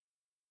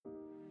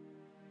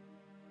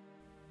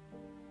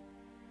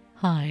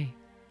Hi,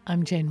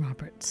 I'm Jane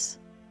Roberts,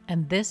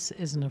 and this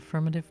is an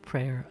affirmative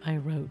prayer I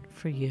wrote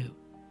for you.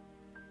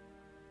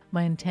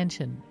 My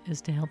intention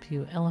is to help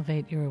you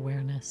elevate your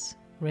awareness,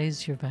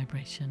 raise your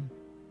vibration,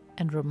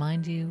 and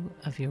remind you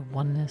of your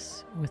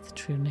oneness with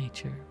true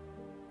nature.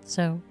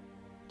 So,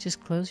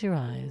 just close your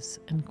eyes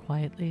and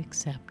quietly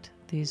accept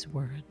these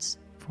words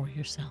for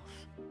yourself.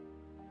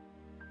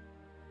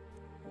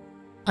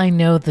 I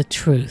know the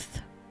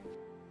truth.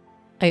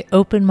 I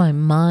open my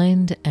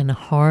mind and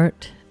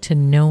heart to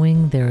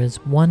knowing there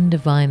is one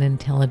divine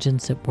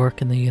intelligence at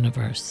work in the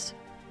universe.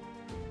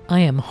 I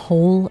am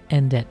whole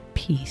and at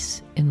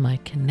peace in my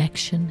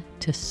connection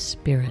to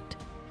spirit,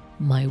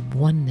 my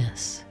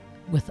oneness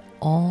with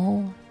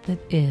all that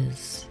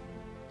is.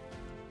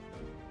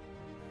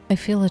 I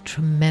feel a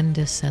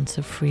tremendous sense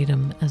of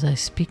freedom as I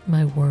speak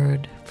my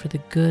word for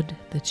the good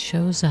that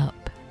shows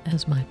up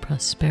as my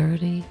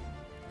prosperity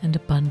and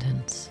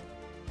abundance.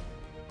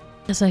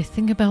 As I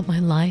think about my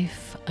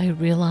life, I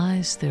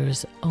realize there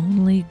is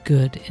only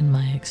good in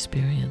my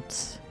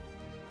experience.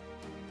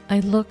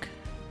 I look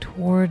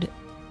toward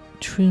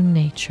true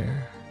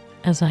nature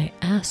as I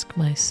ask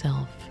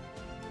myself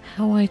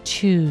how I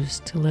choose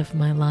to live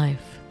my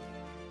life.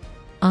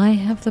 I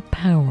have the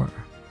power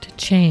to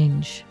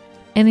change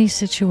any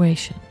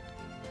situation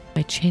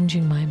by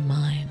changing my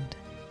mind,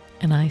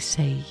 and I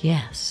say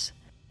yes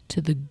to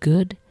the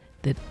good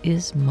that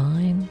is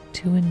mine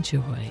to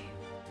enjoy.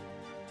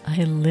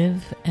 I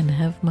live and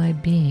have my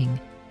being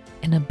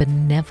in a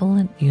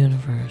benevolent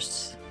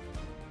universe,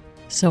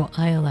 so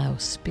I allow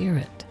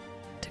spirit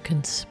to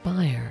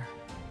conspire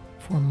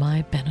for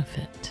my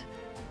benefit.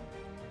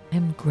 I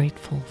am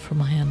grateful for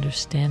my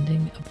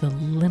understanding of the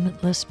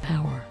limitless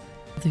power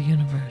of the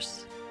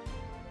universe.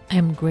 I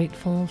am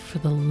grateful for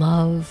the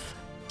love,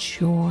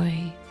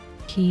 joy,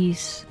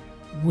 peace,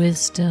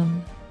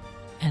 wisdom,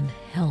 and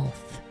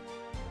health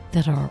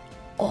that are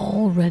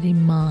already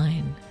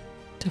mine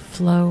to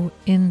flow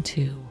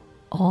into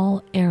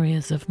all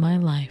areas of my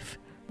life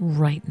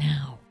right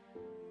now.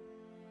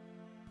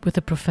 With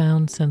a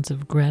profound sense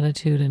of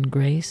gratitude and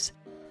grace,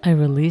 I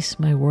release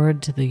my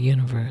word to the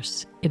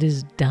universe. It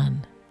is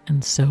done,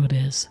 and so it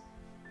is.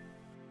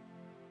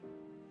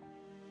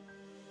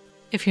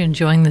 If you're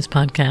enjoying this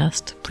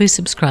podcast, please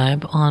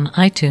subscribe on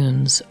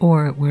iTunes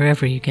or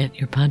wherever you get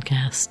your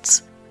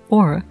podcasts,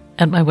 or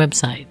at my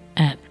website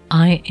at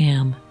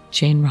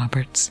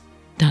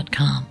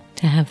IamJaneRoberts.com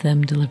to have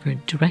them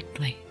delivered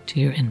directly to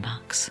your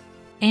inbox.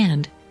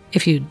 And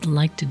if you'd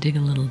like to dig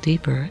a little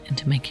deeper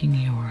into making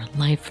your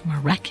life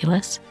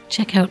miraculous,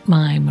 check out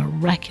my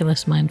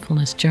Miraculous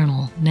Mindfulness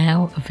Journal,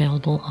 now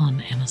available on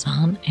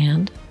Amazon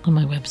and on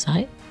my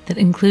website, that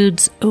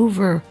includes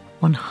over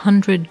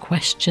 100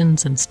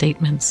 questions and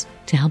statements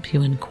to help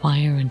you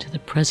inquire into the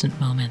present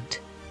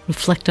moment,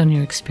 reflect on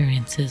your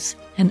experiences,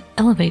 and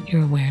elevate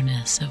your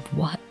awareness of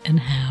what and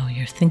how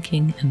you're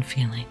thinking and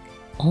feeling.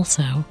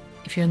 Also,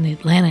 if you're in the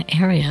Atlanta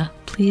area,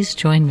 please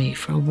join me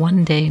for a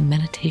one-day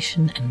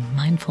meditation and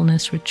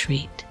mindfulness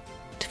retreat.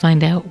 To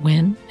find out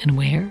when and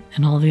where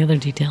and all the other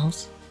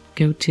details,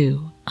 go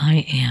to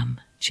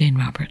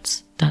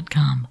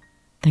IamJaneRoberts.com.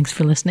 Thanks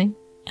for listening,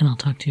 and I'll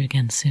talk to you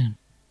again soon.